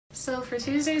So for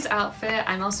Tuesday's outfit,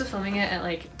 I'm also filming it at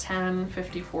like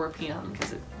 10:54 p.m.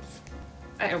 because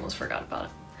I almost forgot about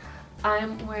it.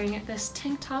 I'm wearing this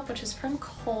tank top, which is from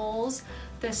Kohl's,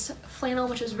 this flannel,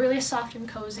 which is really soft and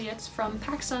cozy. It's from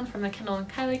PacSun from the Kendall and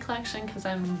Kylie collection because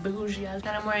I'm bougie. And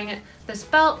I'm wearing this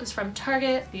belt is from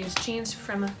Target, these jeans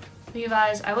from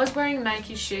Levi's. I was wearing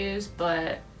Nike shoes,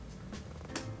 but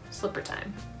slipper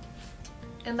time.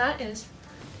 And that is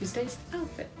Tuesday's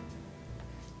outfit.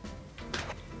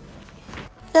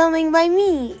 Filming by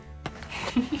me.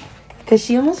 Because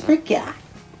she almost forgot.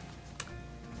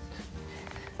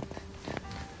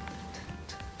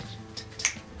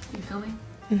 You filming?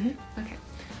 Mm-hmm. Okay.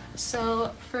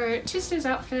 So for Tuesday's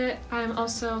outfit, I'm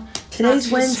also...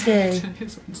 Today's Wednesday.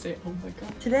 Today's Wednesday. Oh my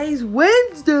god. Today's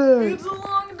Wednesday. It's a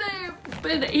long day. It's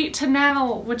been 8 to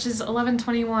now, which is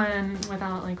 11:21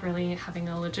 without like really having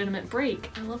a legitimate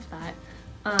break. I love that.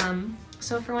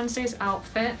 So for Wednesday's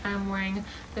outfit, I'm wearing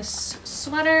this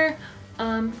sweater.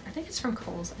 I think it's from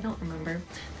Kohl's. I don't remember.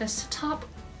 This top,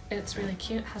 it's really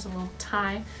cute. Has a little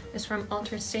tie. It's from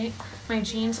Altered State. My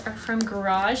jeans are from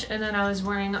Garage, and then I was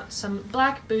wearing some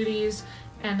black booties,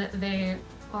 and they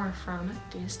are from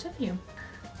DSW.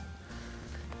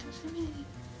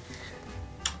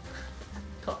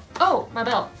 Cool. Oh, my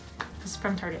belt. This is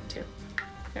from Target too.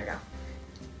 There we go.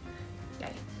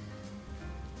 Yay.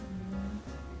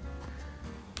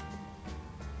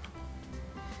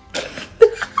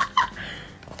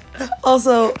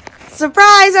 Also,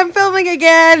 surprise, I'm filming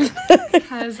again.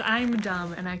 Because I'm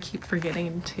dumb and I keep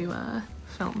forgetting to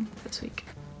film this week.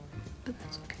 But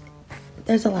that's okay.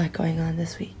 There's a lot going on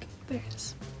this week. There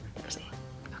is. There's a lot.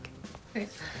 Okay.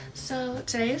 Alright. So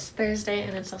today is Thursday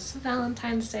and it's also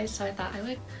Valentine's Day, so I thought I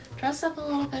would dress up a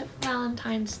little bit for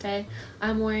Valentine's Day.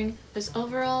 I'm wearing this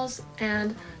overalls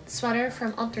and sweater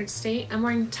from Altered State. I'm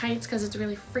wearing tights because it's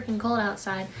really freaking cold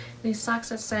outside. And these socks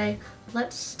that say,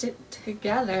 "Let's stick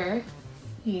together."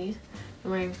 I'm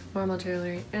wearing formal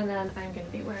jewelry, and then I'm going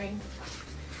to be wearing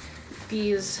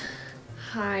these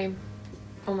high,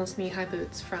 almost knee-high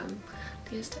boots from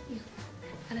DSW.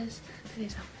 That is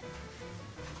today's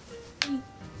outfit.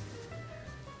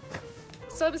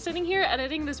 So I'm sitting here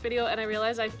editing this video and I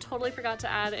realized I totally forgot to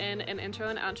add in an intro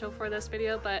and outro for this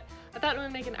video, but I thought we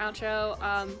would make an outro.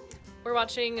 We're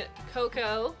watching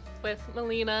Xoxo with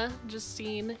Melina,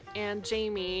 Justine, and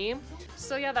Jamie.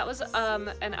 So yeah, that was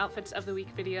an Outfits of the Week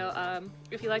video.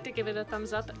 If you liked it, give it a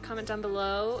thumbs up, comment down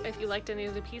below. If you liked any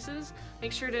of the pieces,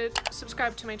 make sure to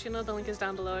subscribe to my channel. The link is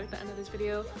down below at the end of this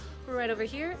video, right over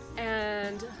here.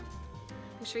 And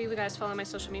make sure you guys follow my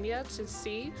social media to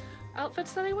see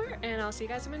outfits that I wear, and I'll see you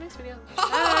guys in my next video.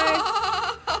 Bye!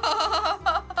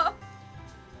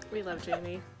 We love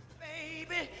Jamie.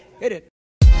 Baby, hit it.